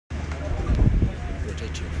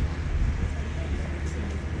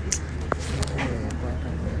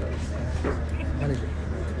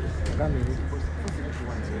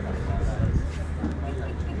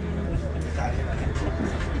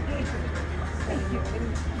Yes.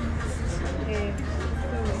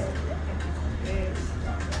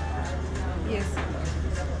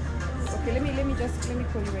 Okay, let me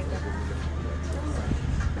call you right back.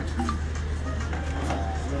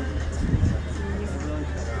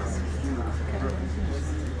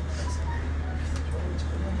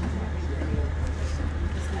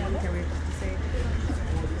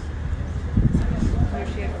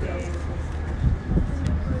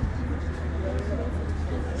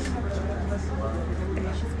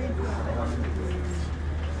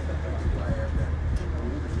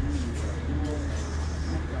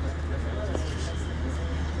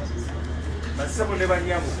 Basebo ne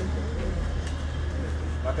banyamu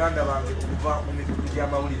baganda bange okuva mu mikutu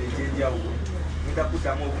gy'amawulire egy'enjawulo ngenda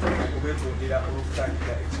kuddamu okubeetondera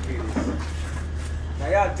olwokutandika ekikeerezi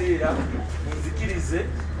naye ate era munzikirize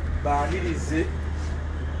baanirize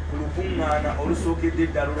ku lukuŋŋaana olusookedde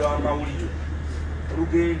eddalo lw'amawulire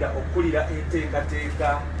olugenda okukulira enteekateeka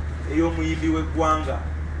ey'omuyimbi w'eggwanga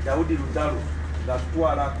Daudi Lutalo nga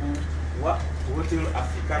tutwala ku Hotel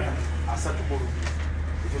Africana asatu mu lubiri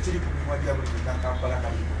ekyo kiri ku mimwa gya buli na Kampala na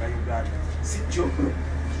buli na Uganda si kyo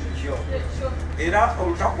era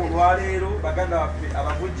olunaku olwaleero baganda baffe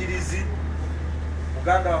abavujjirizi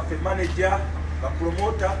muganda waffe manager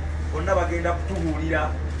bapromota bonna bagenda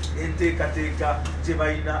kutubuulira enteekateeka gye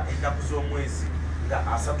balina ennaku z'omwezi nga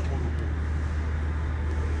asatu mu lumu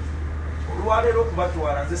olwaleero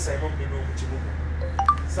okubatwala nze Simon Mino mu kibuga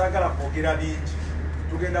saagala kwogera bingi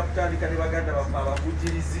tugenda kutandika ne baganda baffe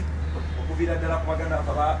abavujjirizi okuviira ddala ku baganda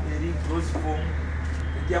baffe aba eri Rosefom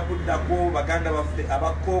ejja kuddako baganda baffe aba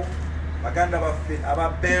Coke baganda baffe aba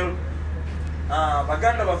Bell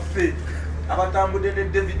baganda baffe abatambudde ne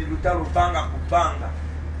David Lutalo bbanga ku bbanga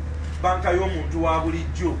banka y'omuntu wa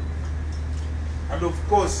bulijjo and of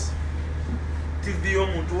course TV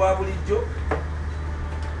y'omuntu wa bulijjo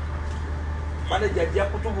manager ajja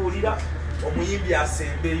kutubuulira omuyimbi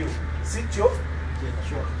asembeyo si kyo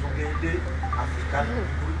tugende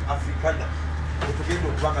Africana tugenda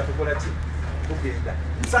okubanga tukola ki tugenda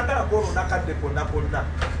nsagala kwolona kadde konna konna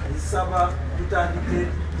nsaba tutandike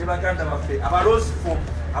ne baganda baffe aba Rosefom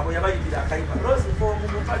abo yabayimbira akayimba Rosefom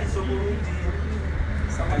mupaliso mulungi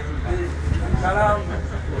kalamu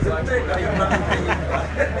zeteeka yonna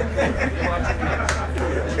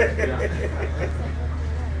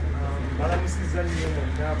balamusiza nnyo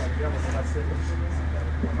mwenna abadde abasalaseko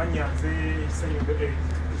amanya nze Sayongo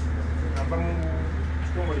ava mu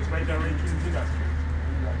kitongole kibayita Ranking Industry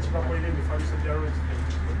kibakolera emifaliso gya Rosefom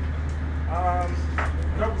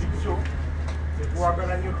nga bulijjo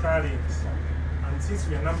tetwagala nnyo talent and since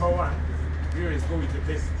we are number one we always go with the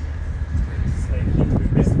best like the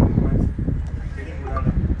best one teri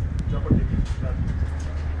mulala twakodde ebintu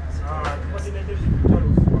tubadde ne David Lutalo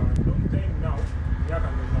for a long time now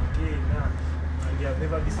and they have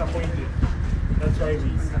never disappointed. That's why we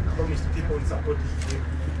promise people and support them.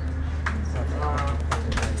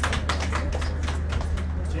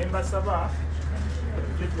 Chamber Saba,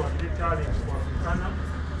 get to a talent for Africana,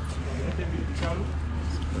 and let me tell you,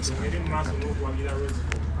 the very mass of no one Rose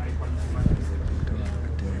for high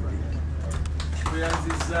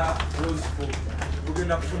Rosefom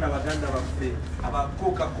tugenda kufuna baganda baffe aba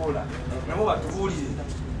Coca-Cola nabo batubuulire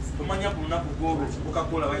tumanya ku lunaku gwolwo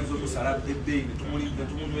Coca-Cola bayinza okusala ebbeeyi ne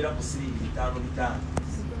tumunywera ku siringi 5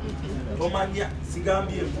 tomanya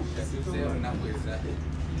sigambye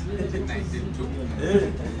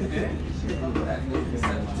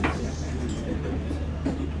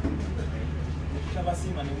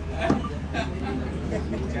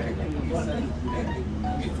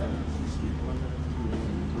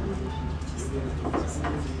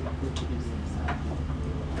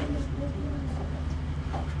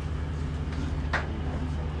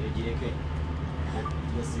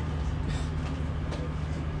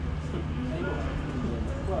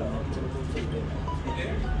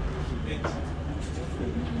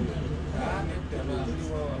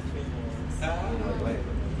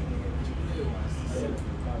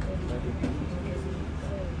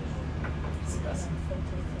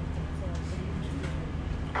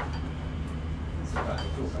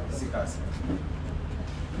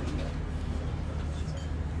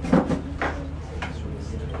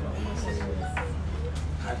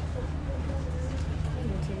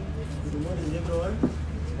Good morning, everyone.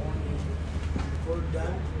 Well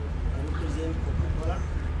done. I represent Coca-Cola.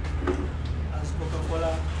 As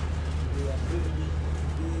Coca-Cola, we are privileged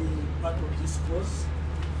to be part of this course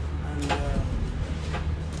and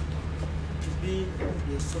to be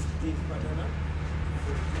the soft drink partner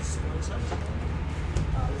for this concert.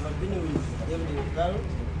 We have been with David Lutalo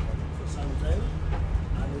for some time,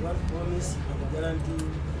 and one promise and guarantee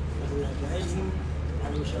that we are behind him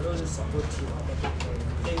we shall always support you.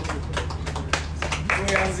 Thank you.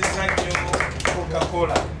 Tweyanziza nnyo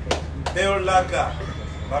Coca-Cola, Bell Lager,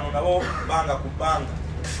 bano nabo banga ku banga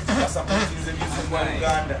basapotinze music wa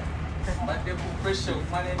Uganda. Badde ku pressure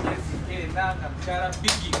okumala emyezi ena nga mukyala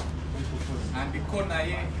Biggie andiko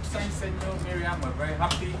naye tusanyuse nnyo Miriam, we're very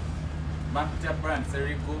happy. Mapita brand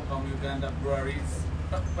Serigo from Uganda breweries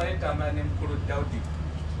baletambula ne mukulu Daudi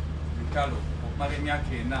Lutalo okumala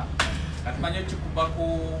emyaka ena. Katumanye ekikuba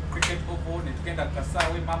ku cricket oval ne tugenda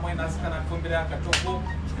kasaawe mama we nasikana kufumbira akatoko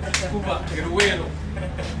kuba eruwero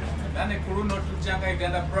nane ku luno tujjanga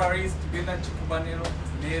Uganda breweries tugenda kikubaniro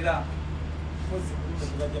neera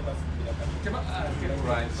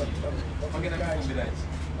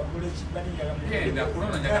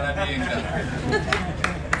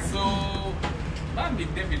so Bambi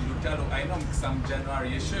David Lutalo ayina omukisa mu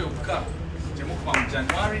January esho yokka temukuba mu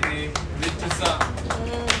January netusa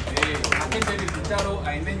ate David Lutalo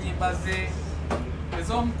ayina ennyimba ze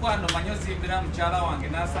ez'omukwano manyi ozimbira mukyala wange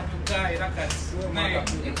n'asanyuka era kati naye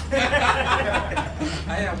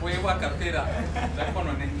ayabwewa kapera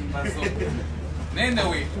takono n'ennyimba zo.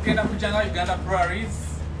 Anyway, tugenda kujjanga Uganda breweries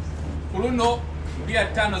ku luno bia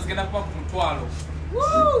 5 zigenda kuba ku mutwalo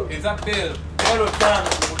eza Bell 5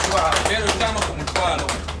 ku mutwalo.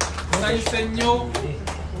 Tusanyuse nnyo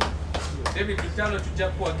David Lutalo tujja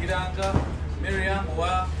kuwagiranga, Miriam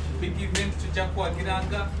wa big event tujja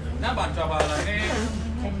kuwagiranga n'abantu abalala ne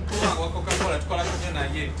omukulu wange wa Coca-Cola tukola nnyo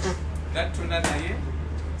naye gatunda naye.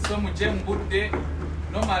 So mujje mbudde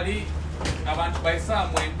normally abantu bayisa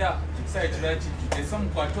 9 ekisawe kirala kijjudde, so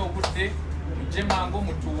mukwate obudde mujje mangu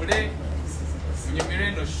mutuule munyumire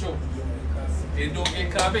eno show endongo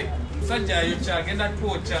ekabe omusajja ayo kyagenda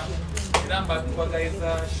twokya era mbatuwagayiza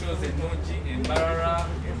shows ennungi Embarara,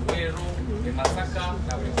 Ebweru, Masaka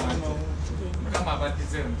na buli wano. Mukama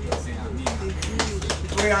abaddize omutuuze amina.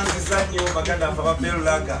 Tweyanziza nnyo baganda baffe aba Bell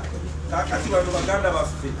Lager. Kakati bano baganda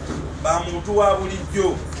baffe ba muntu wa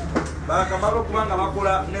bulijjo bakamala okubanga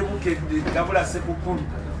bakola ne bukedde gabula sekukulu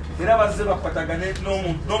era bazze bakwatagane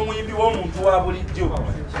n'omuyimbi w'omuntu wa bulijjo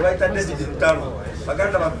bayita David Lutalo.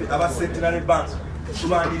 Baganda baffe aba Centenary Bank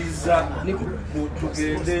tubaniriza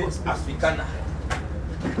tugende Africana.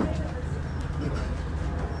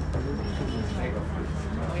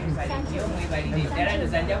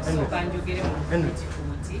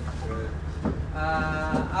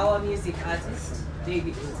 Our music artist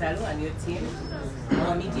David Lutalo and your team,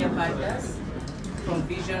 our media partners from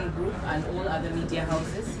Vision Group and all other media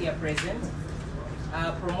houses here present,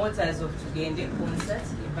 promoters of TUGENDE concert,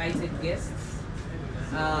 invited guests,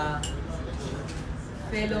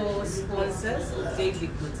 fellow sponsors of David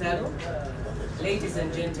Lutalo, ladies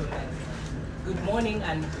and gentlemen, good morning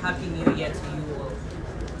and Happy New Year to you all.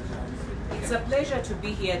 It's a pleasure to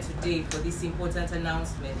be here today for this important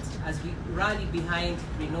announcement as we rally behind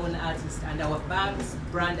renowned artist and our bank's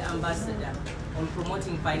brand ambassador on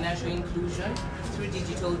promoting financial inclusion through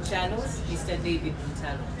digital channels, Mr. David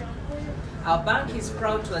Lutalo. Our bank is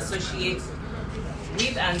proud to associate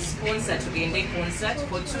with and sponsor TUGENDE concert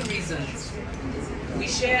for 2 reasons. We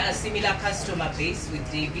share a similar customer base with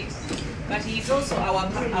David, but he is also our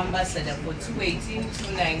ambassador for 2018,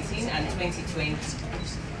 2019 and 2020.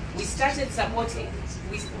 We started supporting,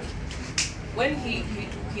 when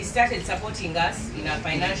he started supporting us in our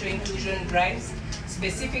financial inclusion drives,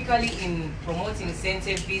 specifically in promoting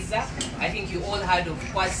Sente Visa. I think you all heard of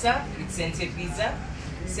Kwasa with Sente Visa,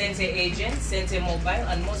 Sente Agent, Sente Mobile,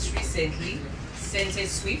 and most recently, Sente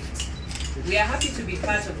Swift. We are happy to be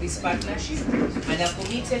part of this partnership and are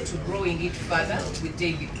committed to growing it further with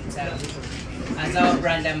David Lutalo as our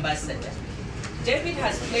brand ambassador. David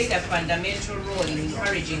has played a fundamental role in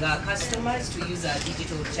encouraging our customers to use our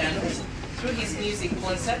digital channels through his music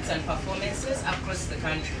concerts and performances across the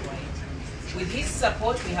countrywide. With his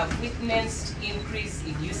support, we have witnessed increase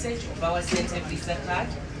in usage of our Sente Visa card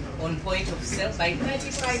on point of sale by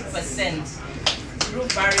 35% through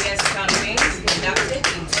various campaigns conducted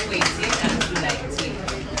in 2018 and 2019.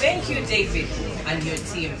 Thank you, David, and your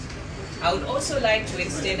team. I would also like to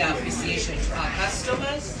extend our appreciation to our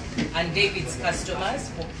customers and David's customers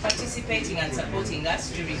for participating and supporting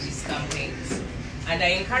us during these campaigns. And I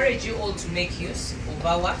encourage you all to make use of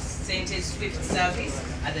our Sente Swift service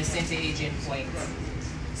at the Sente Agent point.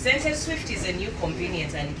 Sente Swift is a new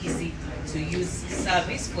convenient and easy to use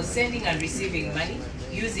service for sending and receiving money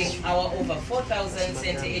using our over 4,000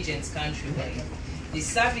 Sente agents countrywide. This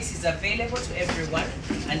service is available to everyone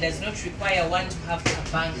and does not require one to have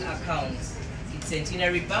a bank account. It's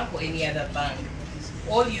Centenary Bank or any other bank.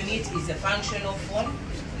 All you need is a functional phone,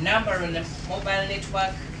 number on a mobile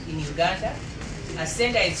network in Uganda. A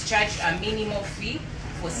sender is charged a minimal fee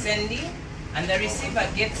for sending, and the receiver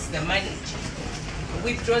gets the money,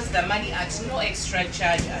 withdraws the money at no extra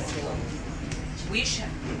charge at all. We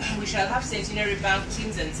shall have Centenary Bank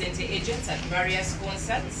teams and center agents at various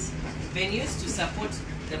concerts, venues to support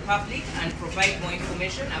the public and provide more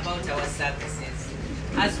information about our services.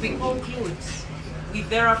 As we conclude, we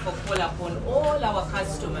therefore call upon all our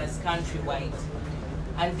customers countrywide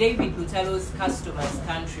and David Lutalo's customers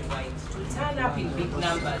countrywide to turn up in big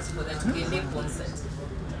numbers for the TUGENDE concert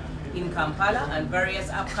in Kampala and various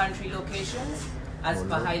up-country locations as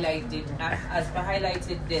per highlighted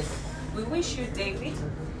this. We wish you, David,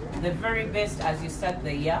 the very best as you start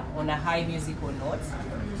the year on a high musical note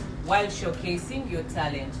while showcasing your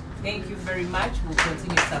talent. Thank you very much. We'll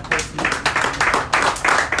continue supporting you.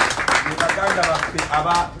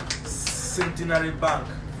 Aba Centenary Bank.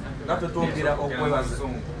 Natutongera okwebaza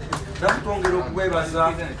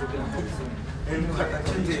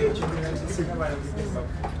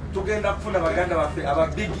tugenda kufuna baganda baffe aba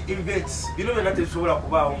big events bino byonna tebisobola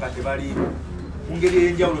kubaawo nga tebali mu ngeri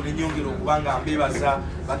ey'enjawulo nenyongera okubanga mbebaza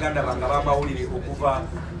baganda bange abamawulire okuva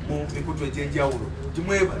mu mikutu egy'enjawulo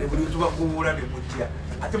timwebale buli tubakubuula ne mujja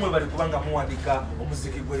ate mwebale kubanga muwanika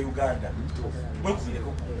omuziki gwa Uganda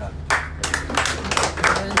mwekubireko kungalo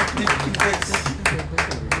big events.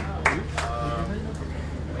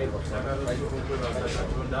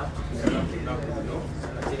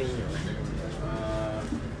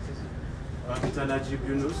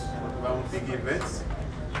 Big events.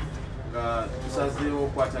 Tusazeewo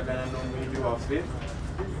okukwatagana n'omuyimbi waffe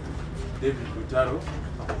David Lutalo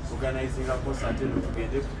organizing a concert eno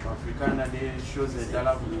TUGENDE Africana ne shows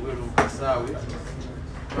endala buli weero kasaawe.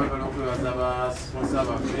 Twagala okwebaza abasponsa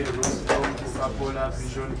baffe Coca-Cola,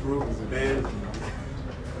 Vision Group, Bell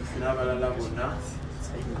n'abalala bonna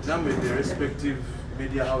nammwe the respective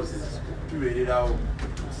media houses tubeererawo mu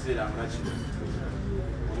kiseera nga kino.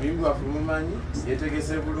 Omuyimbi waffe mumanyi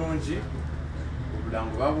yeetegese bulungi,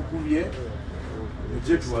 obulango babukubye,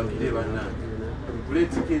 mujje tuwagire bannange. Tugule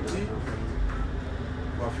tiketi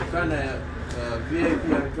ku Africana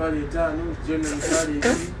VIP ya $5,000, General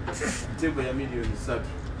 $2,000, tebo ya $3 million.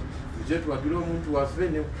 Mujje tuwagire omuntu waffe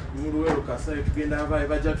ne mu Luweero Kasaayi tugenda abaayi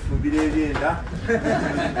bajja tufumbira ebyenda.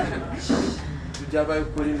 Tujja abaayi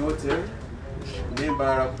ku Colin Hotel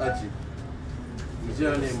n'embalala ku Aji. Mujje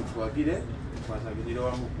ne mutuwagire twatagirira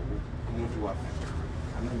wamu ku muntu waffe.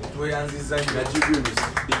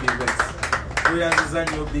 Tweyanziza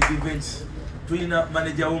nnyo big events. Tulina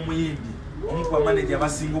manager w'omuyimbi omu ku bamanager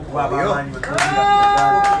abasinga okuba ab'amaanyi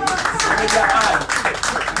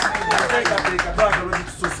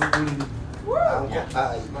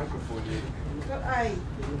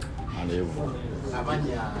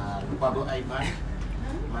Abanya Lukwago Ivan,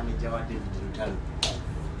 manager wa David Lutalo.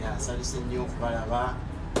 Salise nnyo okubalaba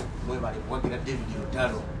mwebale kuwagira David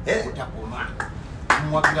Lutalo kutakoma.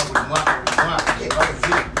 Mwagira buli mwaka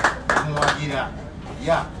mwagira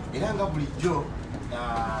era nga bulijjo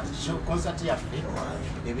show concert yaffe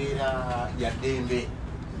ebeera ya ddembe,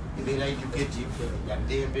 ebeera educative ya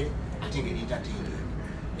ddembe ate ngeri entertaining,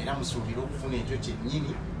 era musuubira okufuna ekyo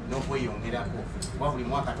kyennyini n'okweyongerako kuba buli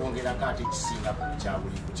mwaka twongerako ate ekisinga kya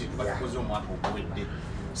buli kye tuba tukoze omwaka oguwedde,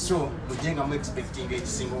 so mujje nga mu expecting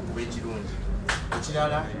ekisinga okuba ekirungi.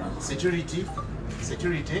 Ekirala security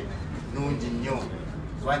nungi nnyo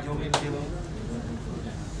twajogeddemu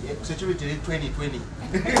security 2020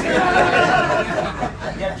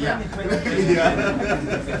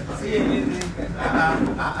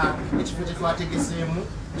 ekifo kyetwategeseemu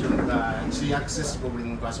kiri accessible buli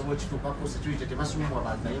muntu asobola okituukako. Security tebasumbwa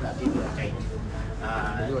abantu naye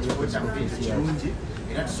ekifo kyaffe ekyo kirungi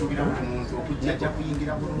era tusuubira buli muntu okujja ajja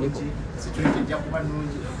kuyingira bulungi, security ejja kuba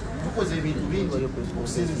nnungi. Tukoze ebintu bingi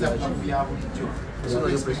okusinziza ku kafu ya bulijjo, so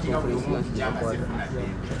expectinga buli omuntu gy'amaze funa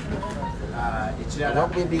ddembe. Ekirala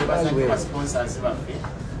nebaza nnyo basponsors baffe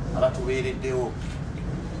abatubeereddewo,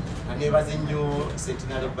 nebaze nnyo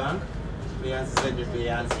Centenary Bank beyanziza nnyo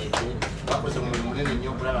beyanzeete, bakoze omulimu munene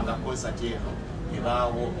nnyo okulaba nga concert eno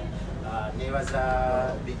ebaawo. Nebaza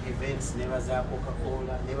big events, nebaza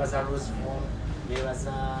Coca-Cola, nebaza Rosemont,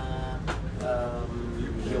 nebaza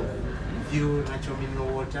View Natural Mineral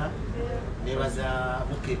Water, nebaza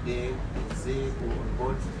Bukedde ze on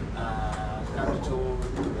board Capital,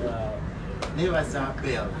 nebaza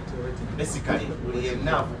Bell. Basically buli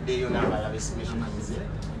yenna avuddeyo n'abalaba estimationize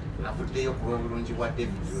avuddeyo ku lw'obulungi bwa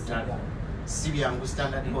David Lutalo. Si byangu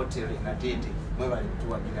Standard Hotel Natete mwebali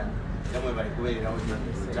kutuwagira era mwebali kubeererawo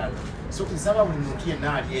David Lutalo. So nsaba buli muntu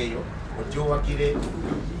yenna ali eyo ojja owagire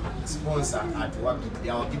sponsor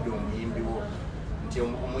awagidde omuyimbi wo, nti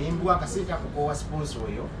omuyimbi wo akasente ako kowa sponsor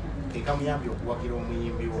oyo ekamuyambye okuwagira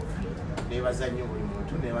omuyimbi wo. Nebaza nnyo buli muntu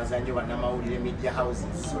tunebaza nnyo bannamawulire media houses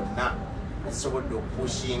zonna zisobodde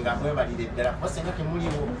okupushinga mwebalire ddala kuba senga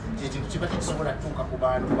temuliwo kyekintu kiba tekisobola tuuka ku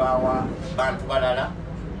bantu bantu balala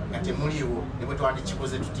nga temuliwo ne bwe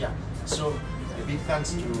twandikikoze tutya. So a big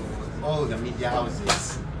thanks to all the media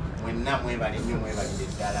houses mwenna mwebale nnyo mwebalire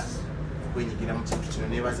ddala okwenyigira mu kintu kino.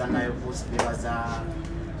 Nebaza nayo post, nebaza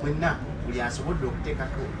mwenna buli asobodde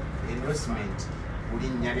okuteekako endorsement buli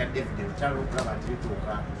nnya lya David Lutalo okulaba nti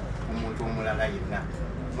lituuka ku muntu omulala yenna.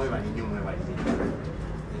 Mwebale nnyo mwebalire ddala.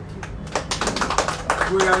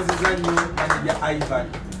 Tweyanziza nnyo Manager Ivan.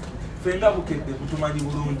 Fenga bukedde butumanyi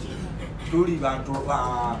bulungi. Tuli bantu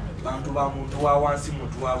ba muntu wa wansi,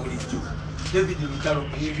 muntu wa bulijjo. David Lutalo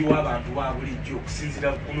muyimbi w'abantu ba bulijjo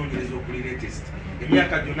okusinziira ku kunoonyereza okuli latest.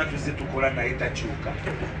 Emyaka gyonna tuzze tukola naye takyuka.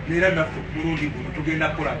 Neera naffe mulundi guno tugenda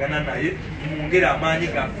kukolagana naye mwongere amaanyi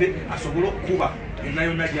gaffe asobole okukuba yonna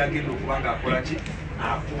yonna gy'agenda okuba ng'akola ki?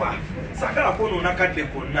 Akuba. Saagala kwonoona kadde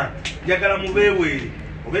konna. Njagala mubeeweere.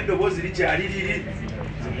 Oba eddoboozi likyali liri.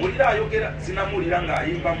 Zimuwulira ayogera, sinamuwulira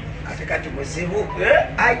ng'ayimbamu. Kati kati muzibu.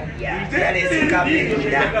 Ayya. Yalezeka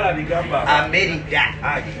Amerika. Amerika.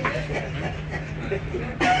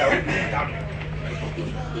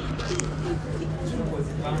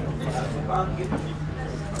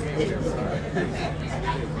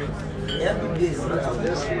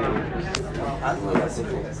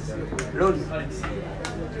 Lodi.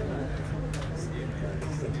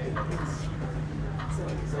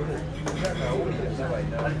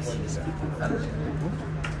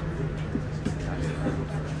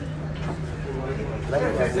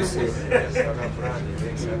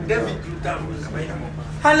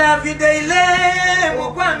 I love you daily,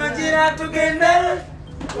 mukwano gira tugende.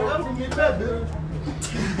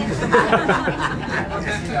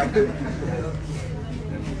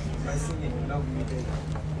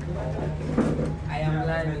 I am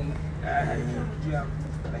learning. You have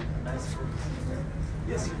like nice voice.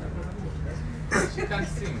 Yes, you can. She can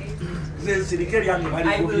sing. I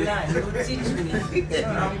will learn. You will teach me.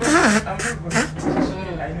 I'm not going to teach you.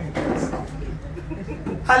 I know you guys.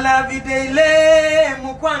 I love you daily,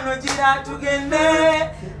 mukwano gira tugende.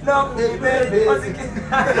 Love me baby.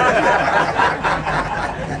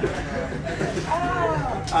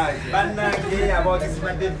 Banage about this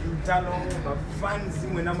David Lutalo, fans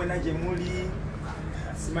mwena jemuli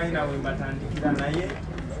simanyi nawe batandikira naye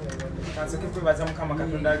kansoke kwebaza mukama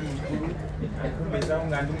katonda ali igulu kumbezawo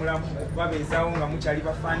nga ndi mulamu okubabeezawo nga mukyali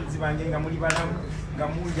bafanzi bange nga muli balamu nga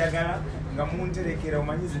munjagala nga munterekera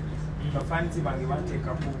omanyize bafanzi bange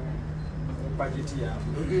banteeka ku bajeti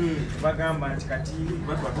yaabwe bagamba nti kati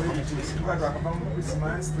twakava mu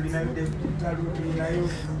Christmas tulinayo David Lutalo tulinayo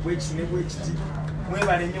bwekiti ne bwekiti.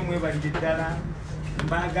 Mwebale nnyo mwebalire ddala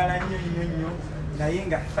mbaagala nnyo naye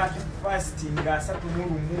nga 31st nga 31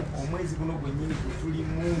 omwezi guno gwennyini gwe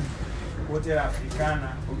tulimu Hotel Africana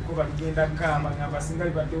olukoba lugenda kamba nga basinga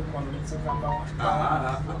bibadde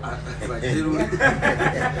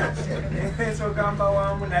okukamba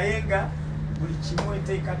wamu naye nga buli kimu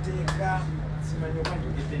enteekateeka simanyi oba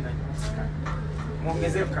njogedde nanyo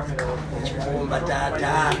mwongeze ku kamera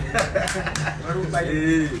Batata.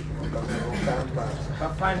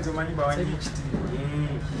 bafanzi omanyi bawanyi ekitiibwa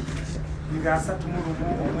nga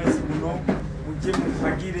 31 omwezi guno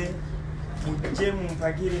mujje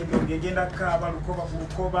mumpagire ngegenda kaaba lukoba ku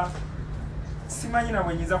lukoba. Simanyi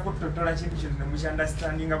nabwe nyinza kutotola kintu kino ne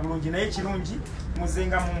mukyandastandinga bulungi naye kirungi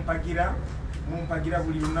muzenga mumpagira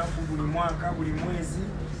buli lunaku buli mwaka buli mwezi.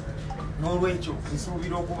 N'olwekyo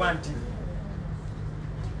nsuubira okuba nti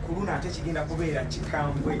kuluna ate kigenda kubeera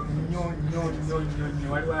kikambwe nnyo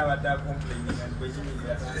waliwo abadde akomplaininga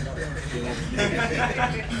nibwekimirira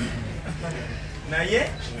naye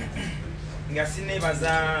nga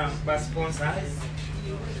sinebaza ba sponsors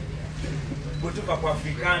bwe tuva ku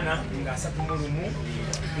Africana nga 31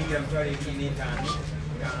 bingira mitwalo 25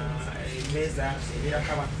 nga emmeeza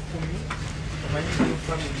ebeerako abantu 10. Omanyi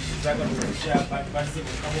family zagala okukyapa bazze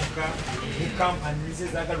bokaboka ne kampani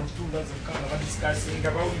zagala okutunga zokka nga badisikasinga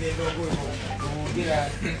bawulira endongo boogera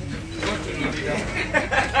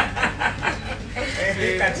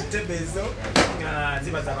kati tebe ezo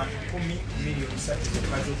zibaza abantu 10 miliyoni 3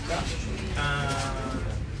 zokka zokka.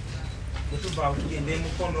 Bwe tuva awo tugenda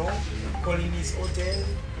emukono Collins Hotel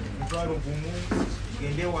mutwalo gumu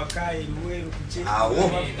tugende ewaka eruweru kuki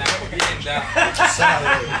genda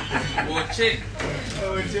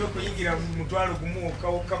oche okuyingira mu mutwalo gumu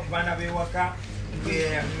wokka ku baana b'ewaka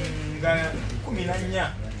nga 14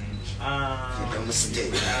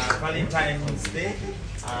 Valentine's Day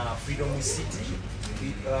Freedom City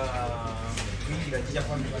kuyingira kijja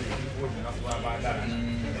kwamibaliolunaku lwabaagala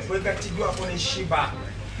kwegatiddwako ne Shiba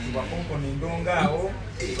tubakonkona endongo awo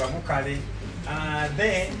tubabukale.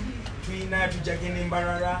 Then tuyina tujagenda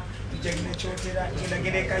embalala tujagenda kyotera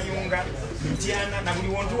tugenda ekayunga mityana na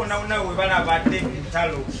buli wontu wonna we balabadde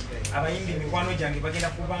Lutalo abayimbi mikwano gyange bagenda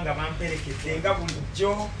kubanga bamperekedde nga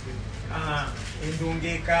bulijjo. Endongo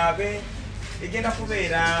ekaabe egenda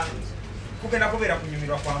kubeera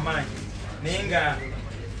kunyumirwa kw'amaanyi naye nga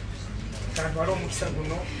kantwala omukisa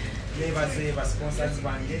guno nebaze ba sponsors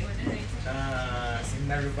bange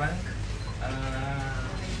Seminary Bank,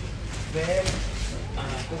 Bell,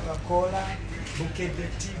 Coca-Cola, Bukede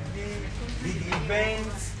TV, Big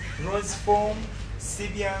Events, Rose Form,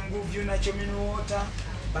 Sibyangu, View Natural Water,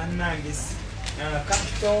 bannange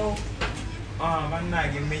Capital,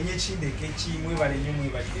 bannange mmenye kindeke kimwe bale nnyo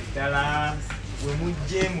mwebadde ddala we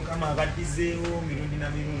mujje Mukama abaddizeewo mirundi na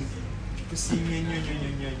mirundi tusiimye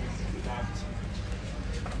nnyo.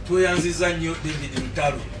 Tweyanziza nnyo David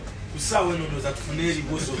Lutalo ku ssaawa eno ndowooza tufune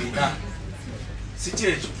ebibuuzo bina si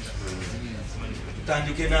kyekyo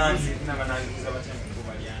tutandike nani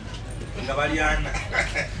nga balyana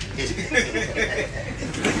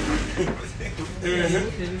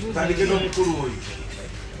tutandike n'omukulu oyo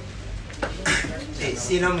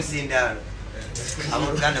siina muzindaalo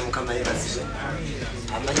abooluganda Mukama yeebazibwe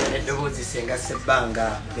amanya n'eddoboozi Senga Ssebbanga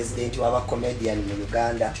pulezidenti w'abacomedian mu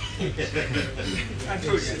Uganda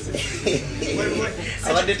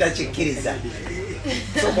abadde takikkiriza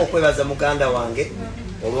sooka okwebaza muganda wange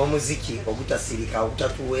olw'omuziki ogutasirika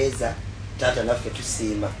ogutatuweeza taata naffe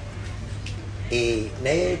tusiima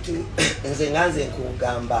naye nze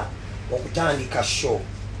nkugamba okutandika show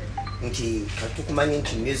nti katukumanye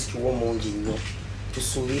nti music wo mungi nnyo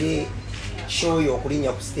tusuubire show yo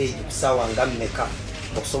okulinnya ku stage ku ssaawa nga mmeka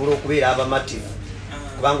okusobola okubeera abamativu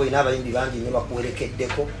kubanga olina abayimbi bangi nnyo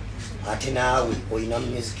bakuwerekeddeko ate naawe olina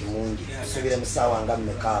music mungi tusuubire mu ssaawa nga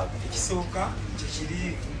mmeka awo ekisooka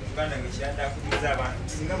kyekiri muganda nge kyadde akubiriza abantu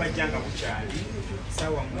singa bajjanga bukyali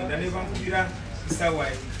ssaawa mwenda ne bankubira ssaawa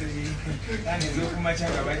ez'okumakya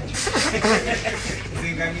nga bajja nze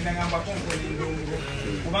nga ngenda ngambako nkola endongo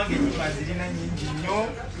kubanga ennyimba zirina nnyingi nnyo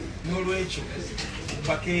n'olwekyo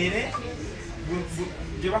bakeere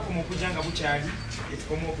gye bakoma okujja nga bukyali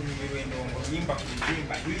etukoma okunyumirwa endongo yimba ku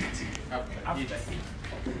luyimba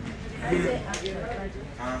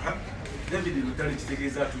David Lutalo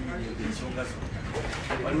kitegeeza atunyumidde ensonga zo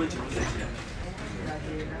waliwo ekibuuzo kirala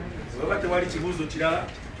weba tewali kibuuzo kirala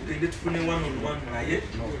tugende tufune one on one naye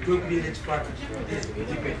twekubye n'ekifaananyi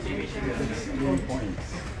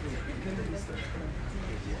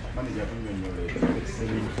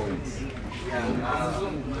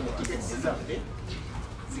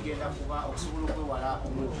zigenda kuba okusobola okwewala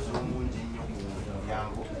omujjuzo omungi nnyo mu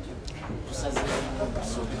mulyango tusaze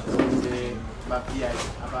bapiai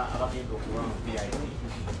abagenda okuba mu PIP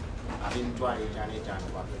ab'emitwalo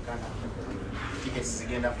 55 Africana tickets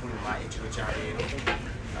zigenda fuluma ekiro kya leero.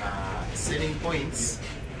 Selling points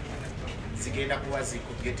zigenda kuba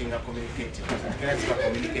zikugetinga communicating zigenda ziba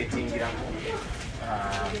communicatingira ku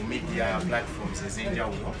media platforms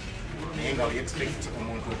ez'enjawulo naye nga expect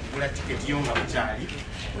omuntu okugula tiketi yo nga bukyali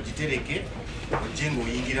ogitereke ojje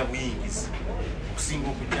ng'oyingira buyingizi okusinga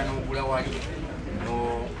okujja n'ogula wali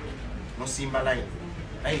nosimba line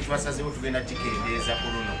twasazeewo tugenda tikendeeza ku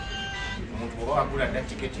luno omuntu bw'oba wagula dda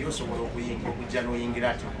tiketi yo osobola okujja n'oyingira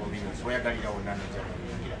ati convenience oyagalira wonna nojja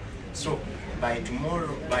n'oyingira. So by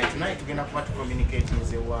tonight tugenda kuba tucommunicating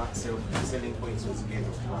zewa selling points ozigenda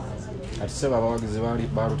ati seba abawagizi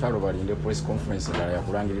ba Lutalo balinde press conference endala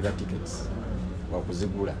yakulangirira tickets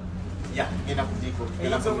wakuzigula genda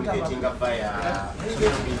communicating via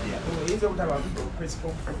social media oyinza obutaba press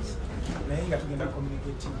conference naye nga tugenda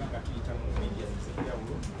communicating nga tuyita mu media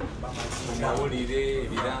ez'enjawulo mawulire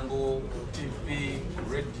ebirango TV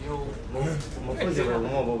radio mukozi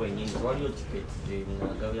bw'oba obwenyini waliwo tiketi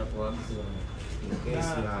ngagabya kuwagizi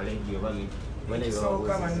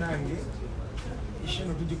ekisooka bannange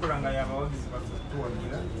ishino tugikola nga y'abawagizi baffe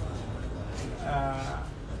tuwagira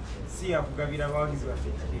si yakugabira abawagizi baffe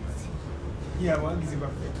tiketi y'abawagizi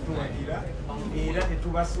baffe tuwagira era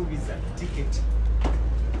tetubasuubiza tiketi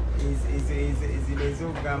ezino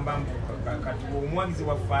ez'okugamba kati omuwagizi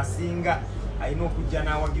waffe asinga alina okujja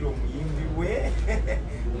n'awagira omuyimbi we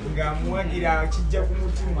ng'amuwagira kijja ku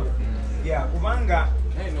mutima kubanga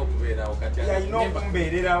yalina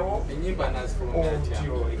okumbeererawo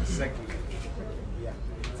otyo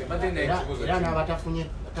era n'abatafunye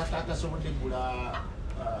atasobodde gula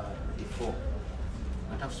before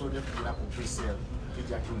atasobodde kugula ku presale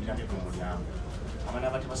tujja tutundira ku mulyango abaana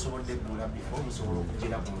abatebasobodde gula before musobola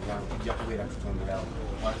okugira ku mulyango tujja kubeera tutundirawo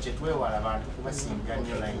wano kyetwewala abantu kubasimbya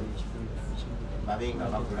nnyo line babe nga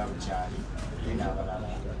bagula bukyali ye n'abalala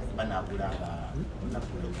banagulanga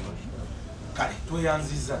kale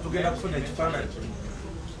tweyanziza tugenda kufuna ekifaananyi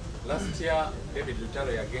last year David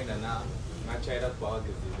Lutalo yagenda nakyayira ku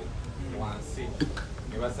bawagizi be wansi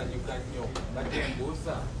ne basanyuka nnyo badde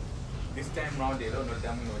embuuza this time round era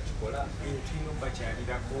onoddamu n'okikola tulina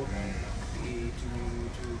okubakyalirako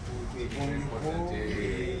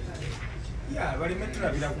baleme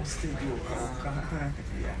tulabira ku stage okka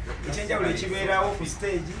ekyenjawulo ekibeerawo ku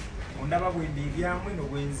stage ondaba bwemba ebyamu eno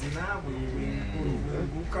bwenzina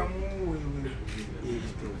bwengukamu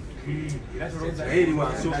eri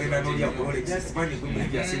wansi ogenda n'olya ku Rolex manyi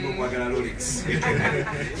gwe asinga okwagala Rolex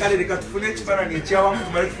kale leka tufune ekifaananyi ekyawamu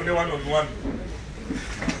tumale tufune one on one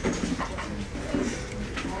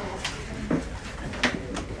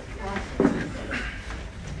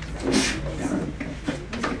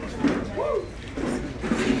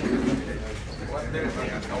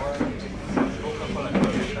What